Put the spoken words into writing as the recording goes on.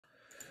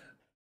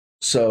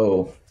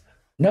So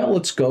now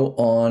let's go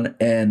on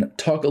and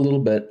talk a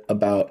little bit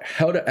about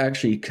how to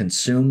actually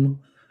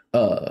consume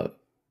uh,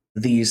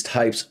 these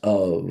types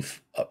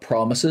of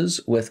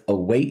promises with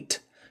await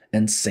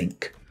and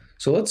sync.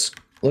 So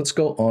let's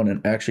go on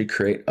and actually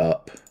create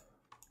up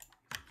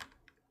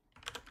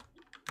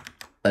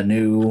a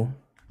new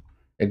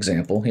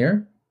example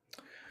here.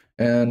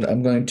 And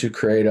I'm going to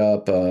create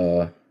up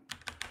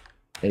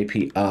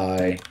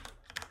API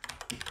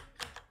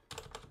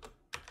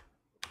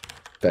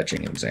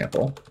fetching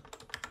example.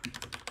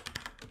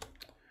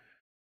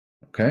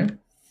 Okay.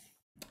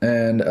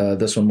 And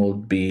this one will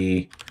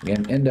be,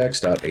 again,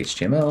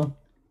 index.html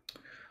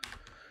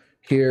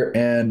here.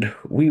 And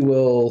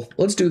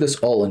let's do this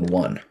all in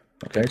one.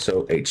 Okay,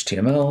 so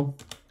HTML,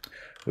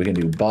 we can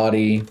do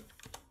body,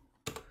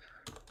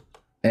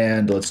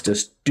 and let's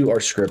just do our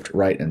script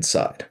right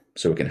inside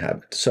so we can have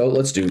it. So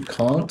let's do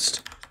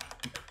const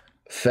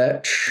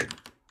fetch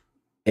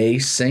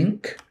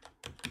async.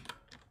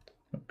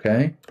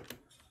 Okay.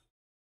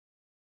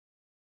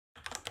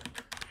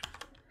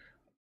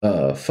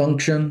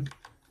 Function,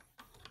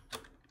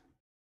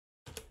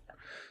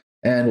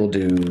 and we'll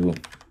do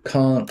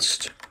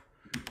const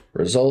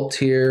result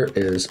here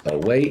is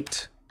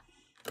await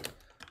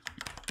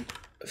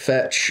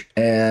fetch,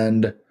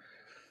 and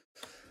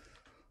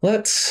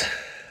let's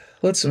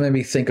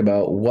maybe think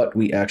about what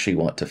we actually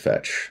want to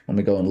fetch. Let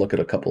me go and look at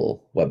a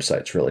couple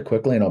websites really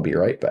quickly, and I'll be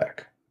right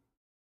back.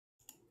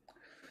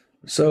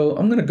 So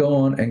I'm going to go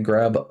on and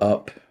grab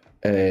up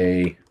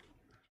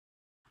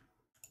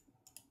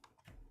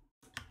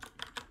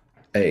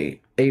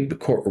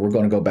we're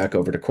going to go back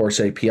over to Course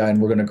API,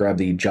 and we're going to grab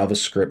the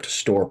JavaScript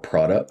store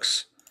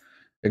products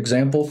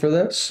example for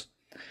this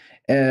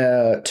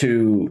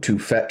to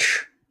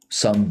fetch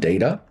some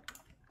data.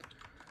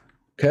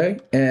 Okay,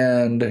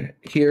 and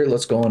here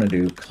let's go on and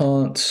do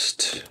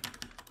const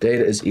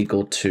data is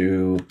equal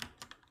to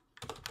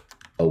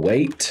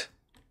await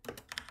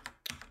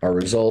our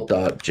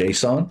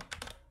result.json.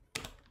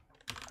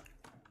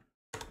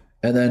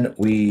 And then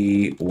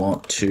we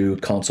want to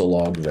console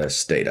log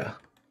this data.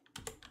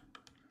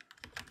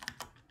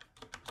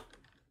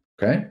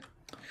 Okay,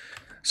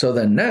 so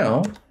then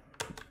now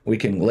we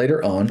can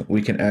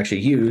we can actually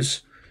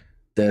use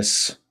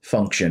this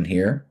function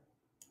here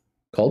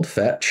called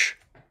fetch.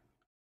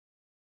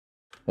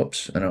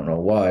 Oops, I don't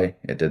know why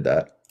it did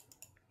that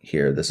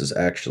here. This is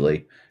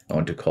actually, I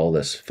want to call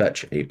this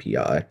fetch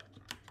API.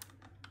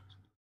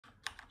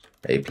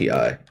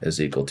 API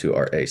is equal to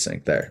our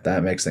async there.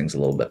 That makes things a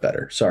little bit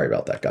better. Sorry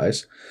about that,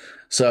 guys.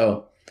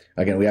 So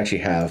again, we actually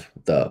have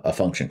a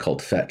function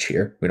called fetch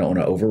here. We don't want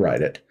to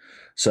override it.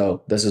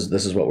 So this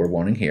is what we're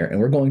wanting here. And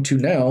we're going to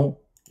now,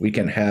 we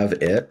can have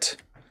it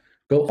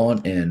go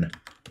on in,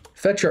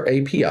 fetch our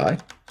API.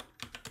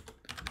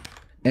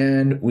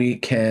 And we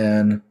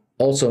can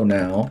also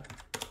now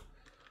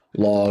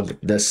log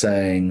this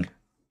saying,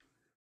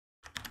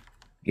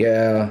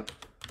 yeah,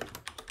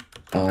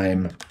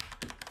 I'm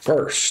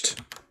first.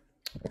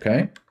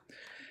 Okay.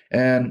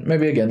 And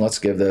maybe again, let's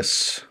give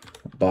this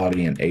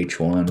body an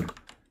H1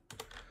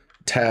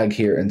 tag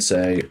here and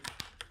say,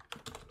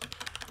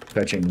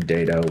 fetching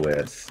data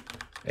with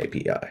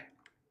API.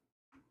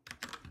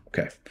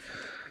 Okay.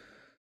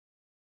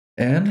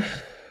 And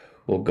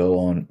we'll go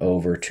on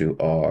over to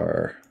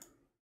our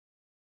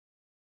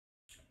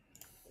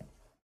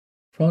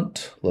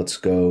front. Let's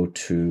go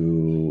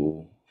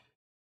to,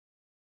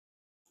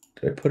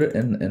 did I put it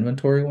in the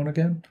inventory one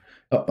again?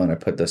 Oh, and I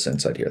put this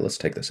inside here. Let's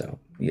take this out.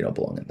 You don't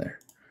belong in there.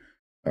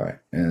 All right.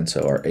 And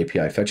so our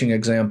API fetching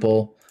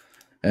example,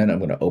 and I'm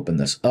going to open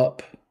this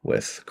up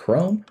with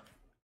Chrome.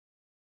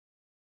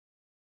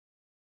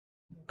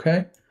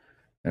 Okay,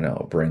 and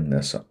I'll bring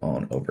this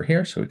on over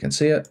here so we can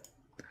see it.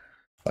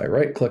 I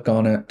right click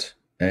on it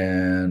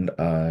and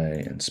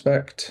I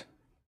inspect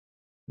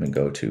and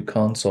go to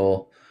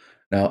console.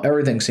 Now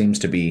everything seems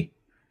to be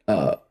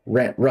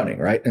running,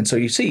 right? And so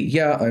you see,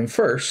 yeah, I'm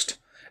first,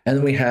 and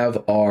then we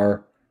have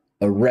our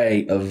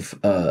array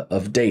of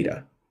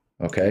data.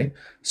 Okay,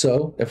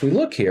 so if we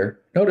look here,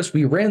 notice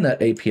we ran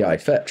that API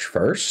fetch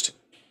first,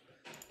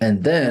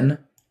 and then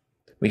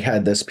we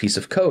had this piece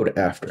of code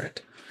after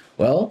it.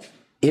 Well,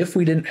 if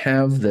we didn't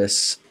have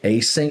this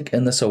async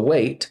and this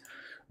await,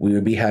 we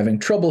would be having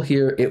trouble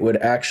here. It would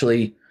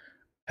actually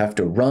have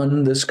to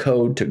run this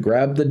code to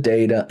grab the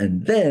data,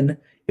 and then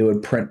it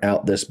would print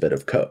out this bit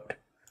of code.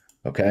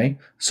 Okay,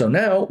 so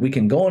now we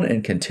can go on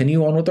and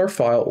continue on with our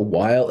file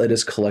while it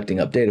is collecting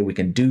up data. We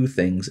can do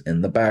things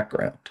in the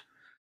background.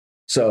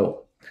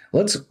 So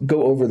let's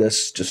go over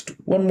this just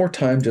one more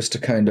time just to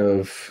kind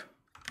of,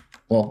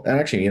 well,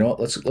 actually, you know what,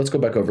 let's go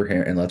back over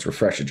here and let's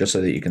refresh it just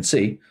so that you can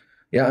see.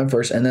 Yeah, I'm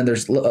first, and then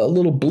there's a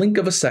little blink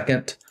of a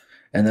second,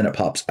 and then it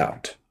pops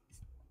out.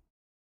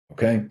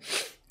 Okay,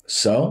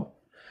 so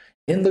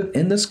in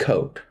this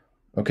code,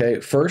 okay,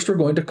 first we're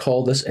going to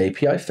call this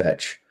API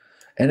fetch,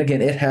 and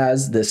again, it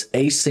has this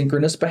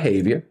asynchronous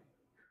behavior.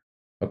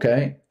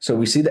 Okay, so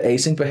we see the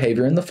async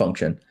behavior in the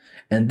function,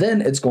 and then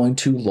it's going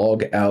to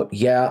log out,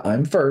 yeah,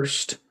 I'm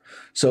first.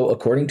 So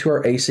according to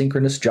our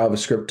asynchronous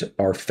JavaScript,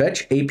 our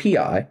fetch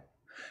API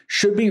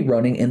should be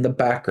running in the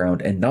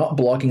background and not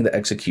blocking the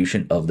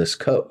execution of this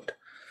code.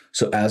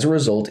 So as a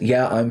result,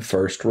 yeah, I'm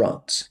first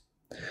runs.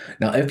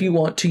 Now, if you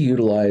want to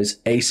utilize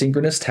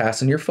asynchronous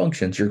tasks in your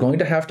functions, you're going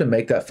to have to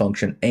make that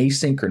function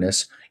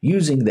asynchronous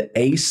using the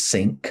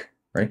async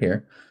right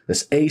here,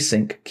 this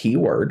async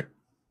keyword,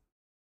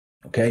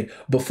 okay,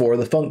 before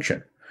the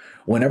function.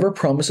 Whenever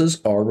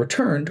promises are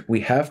returned,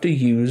 we have to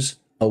use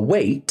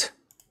await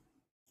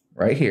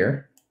right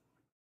here,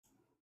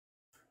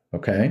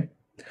 okay,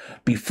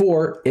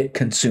 before it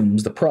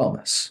consumes the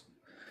promise.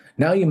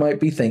 Now you might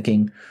be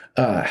thinking,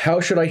 how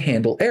should I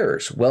handle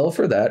errors? Well,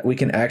 for that, we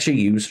can actually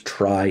use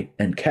try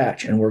and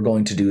catch, and we're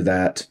going to do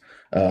that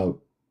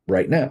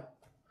right now.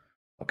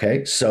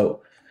 Okay,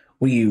 so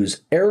we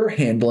use error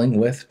handling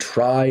with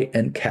try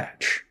and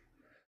catch.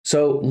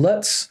 So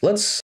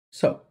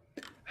so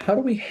how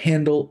do we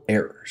handle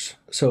errors?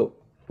 So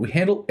we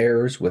handle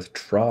errors with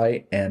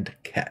try and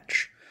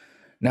catch.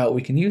 Now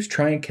we can use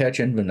try and catch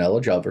in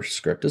vanilla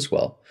JavaScript as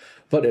well,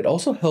 but it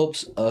also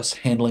helps us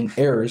handling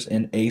errors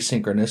in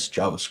asynchronous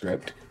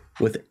JavaScript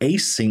with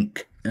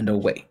async and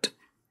await.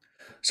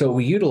 So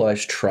we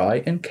utilize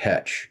try and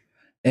catch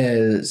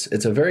as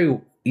it's a very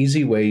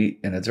easy way,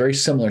 and it's very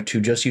similar to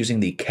just using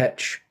the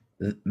catch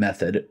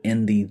method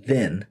in the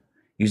then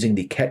using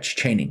the catch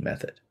chaining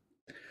method.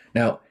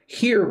 Now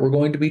here we're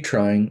going to be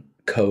trying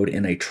code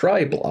in a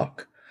try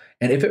block,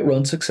 and if it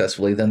runs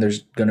successfully, then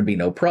there's going to be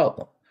no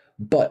problem.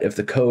 But if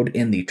the code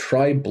in the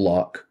try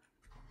block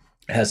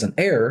has an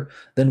error,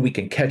 then we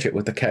can catch it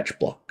with the catch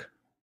block.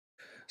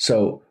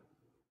 So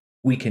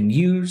we can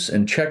use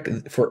and check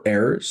for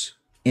errors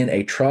in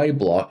a try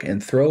block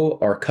and throw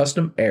our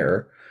custom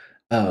error,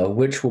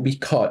 which will be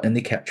caught in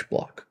the catch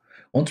block.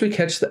 Once we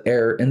catch the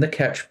error in the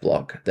catch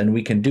block, then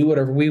we can do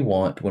whatever we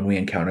want when we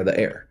encounter the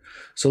error.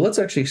 So let's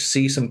actually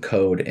see some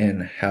code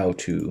in how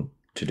to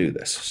do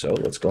this. So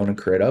let's go and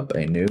create up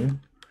a new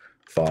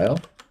file.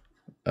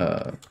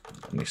 Let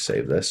me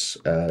save this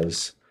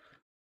as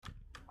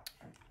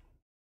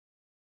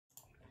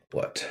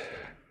what?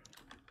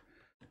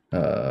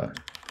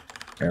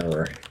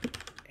 Error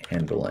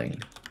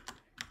handling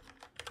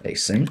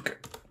async.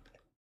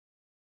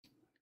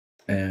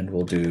 And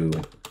we'll do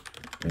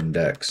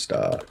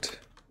index.html.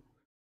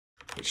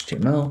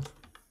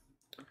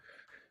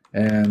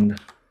 And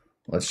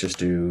let's just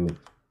do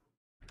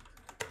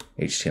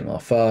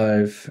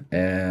HTML5,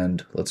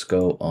 and let's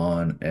go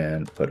on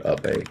and put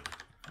up a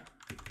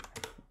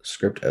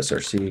script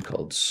src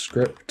called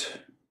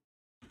script.js,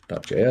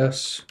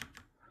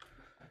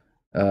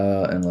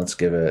 and let's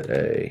give it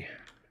a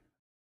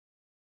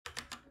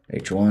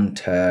h1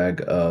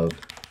 tag of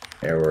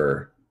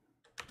error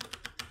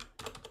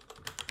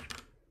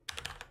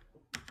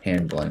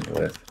handling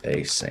with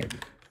async,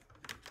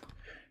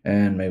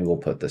 and maybe we'll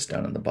put this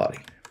down in the body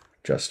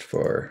just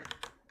for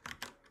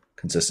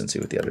consistency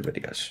with the other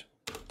videos.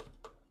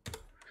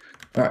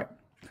 All right,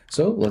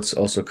 so let's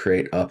also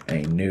create up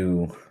a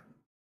new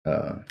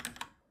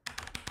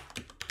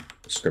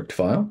script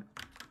file,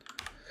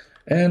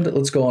 and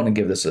let's go on and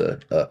give this a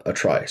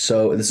try.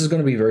 So this is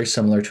going to be very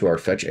similar to our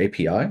fetch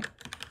API.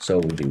 So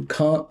we'll do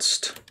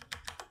const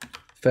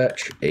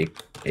fetch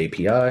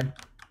API,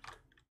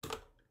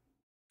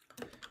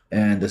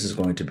 and this is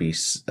going to be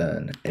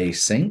an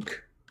async.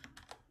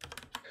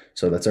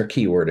 So that's our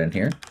keyword in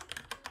here,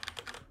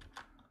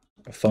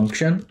 a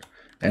function,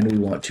 and we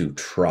want to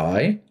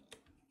try.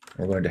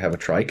 We're going to have a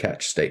try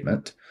catch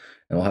statement,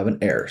 and we'll have an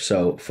error.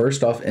 So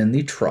first off, in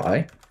the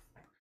try,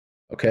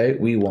 okay,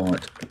 we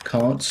want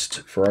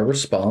const for our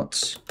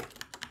response,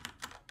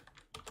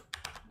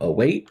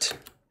 await,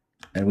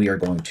 and we are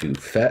going to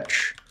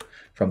fetch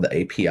from the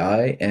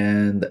API,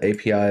 and the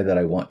API that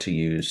I want to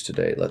use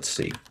today, let's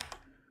see.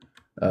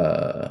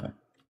 Let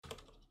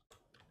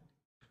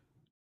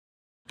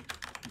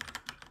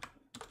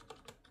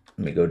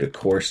me go to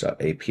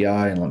course.api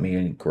and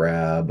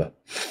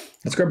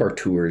let's grab our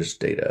tours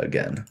data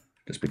again,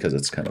 just because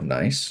it's kind of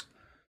nice.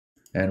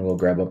 And we'll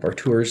grab up our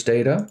tours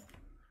data.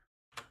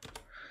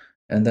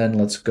 And then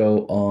let's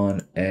go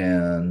on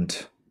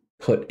and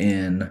put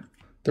in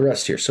the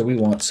rest here. So we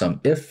want some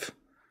if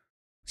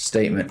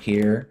statement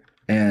here.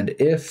 And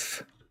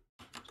if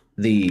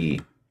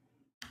the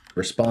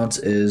response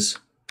is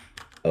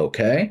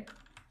okay,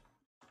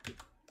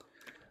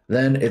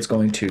 then it's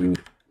going to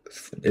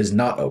is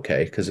not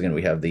okay, because again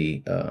we have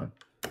the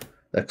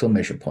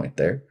exclamation point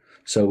there.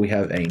 So we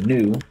have a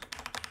new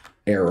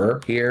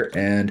error here,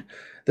 and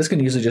this can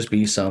usually just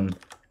be some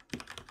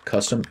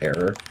custom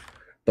error,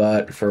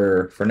 but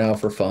for now,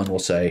 for fun, we'll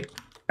say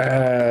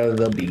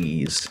the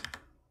bees.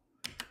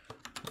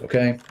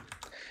 Okay,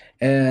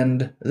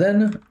 and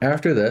then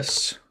after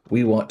this,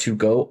 we want to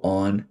go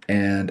on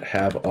and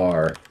have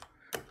our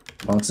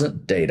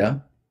constant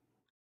data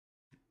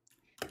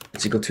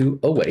is equal to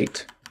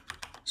await.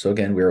 So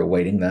again, we're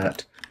awaiting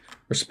that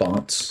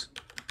response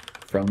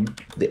from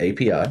the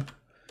API.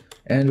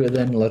 And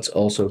then let's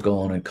also go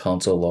on and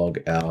console log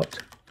out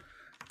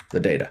the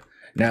data.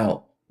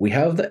 Now, we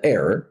have the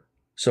error,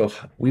 So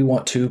we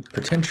want to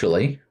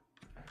potentially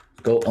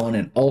go on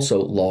and also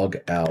log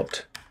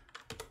out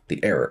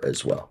the error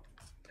as well.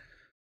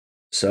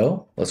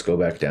 So let's go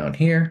back down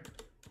here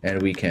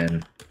and we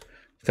can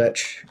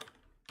fetch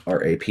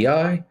our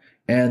API,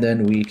 and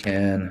then we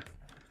can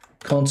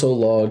console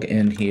log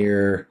in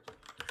here,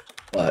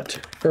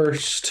 but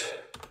first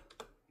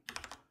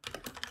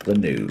the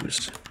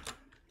news.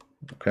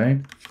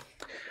 Okay.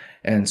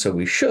 And so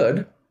we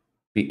should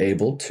be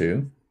able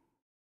to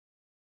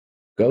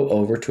go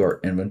over to our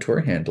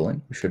inventory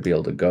handling. We should be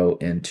able to go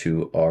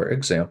into our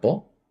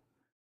example,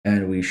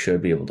 and we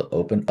should be able to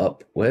open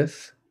up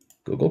with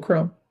Google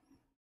Chrome.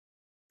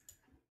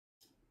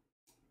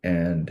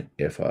 And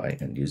if I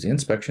use the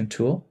inspection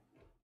tool,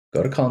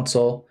 go to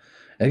console.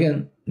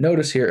 Again,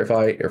 notice here, if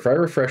I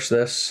refresh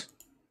this,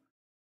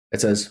 it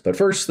says, but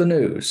first the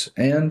news.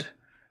 And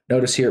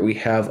notice here we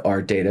have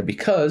our data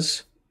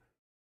because,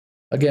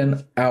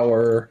 again,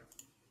 our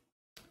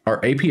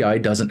API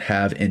doesn't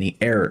have any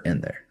error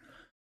in there.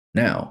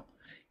 Now,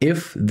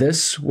 if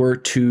this were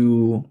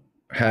to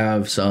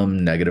have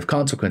some negative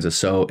consequences,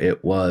 so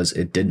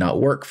it did not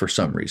work for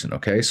some reason,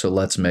 okay? So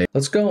let's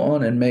go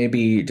on and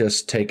maybe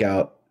just take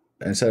out,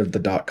 instead of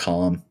the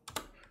 .com,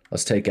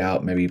 let's take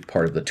out maybe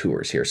part of the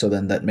tours here. So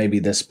then that maybe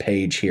this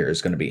page here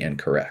is going to be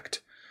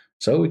incorrect.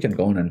 So we can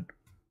go on and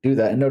do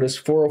that. And notice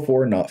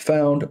 404 not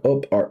found.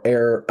 Oh, our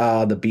error,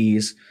 the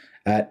bees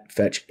at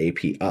fetch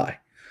API.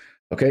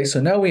 Okay, so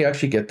now we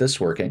actually get this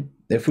working.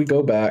 If we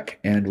go back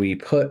and we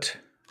put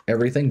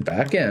everything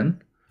back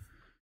in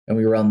and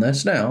we run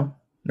this now,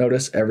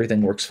 notice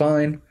everything works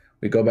fine.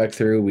 We go back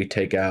through, we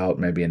take out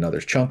maybe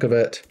another chunk of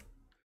it,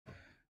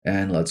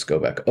 and let's go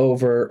back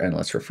over and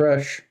let's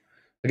refresh.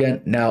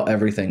 Again, now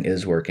everything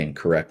is working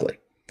correctly.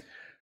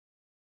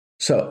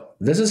 So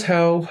this is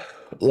how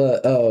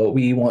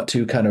we want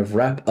to kind of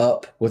wrap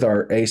up with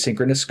our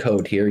asynchronous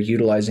code here,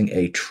 utilizing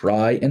a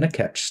try and a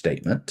catch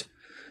statement.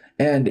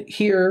 And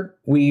here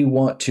we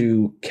want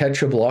to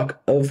catch a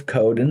block of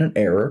code in an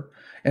error,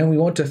 and we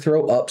want to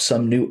throw up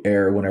some new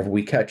error whenever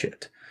we catch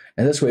it.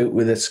 And this way,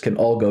 this can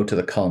all go to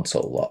the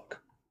console log.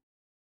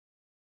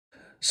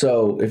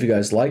 So if you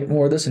guys like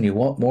more of this and you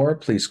want more,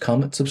 please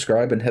comment,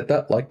 subscribe, and hit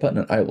that like button,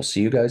 and I will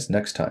see you guys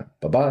next time.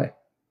 Bye-bye.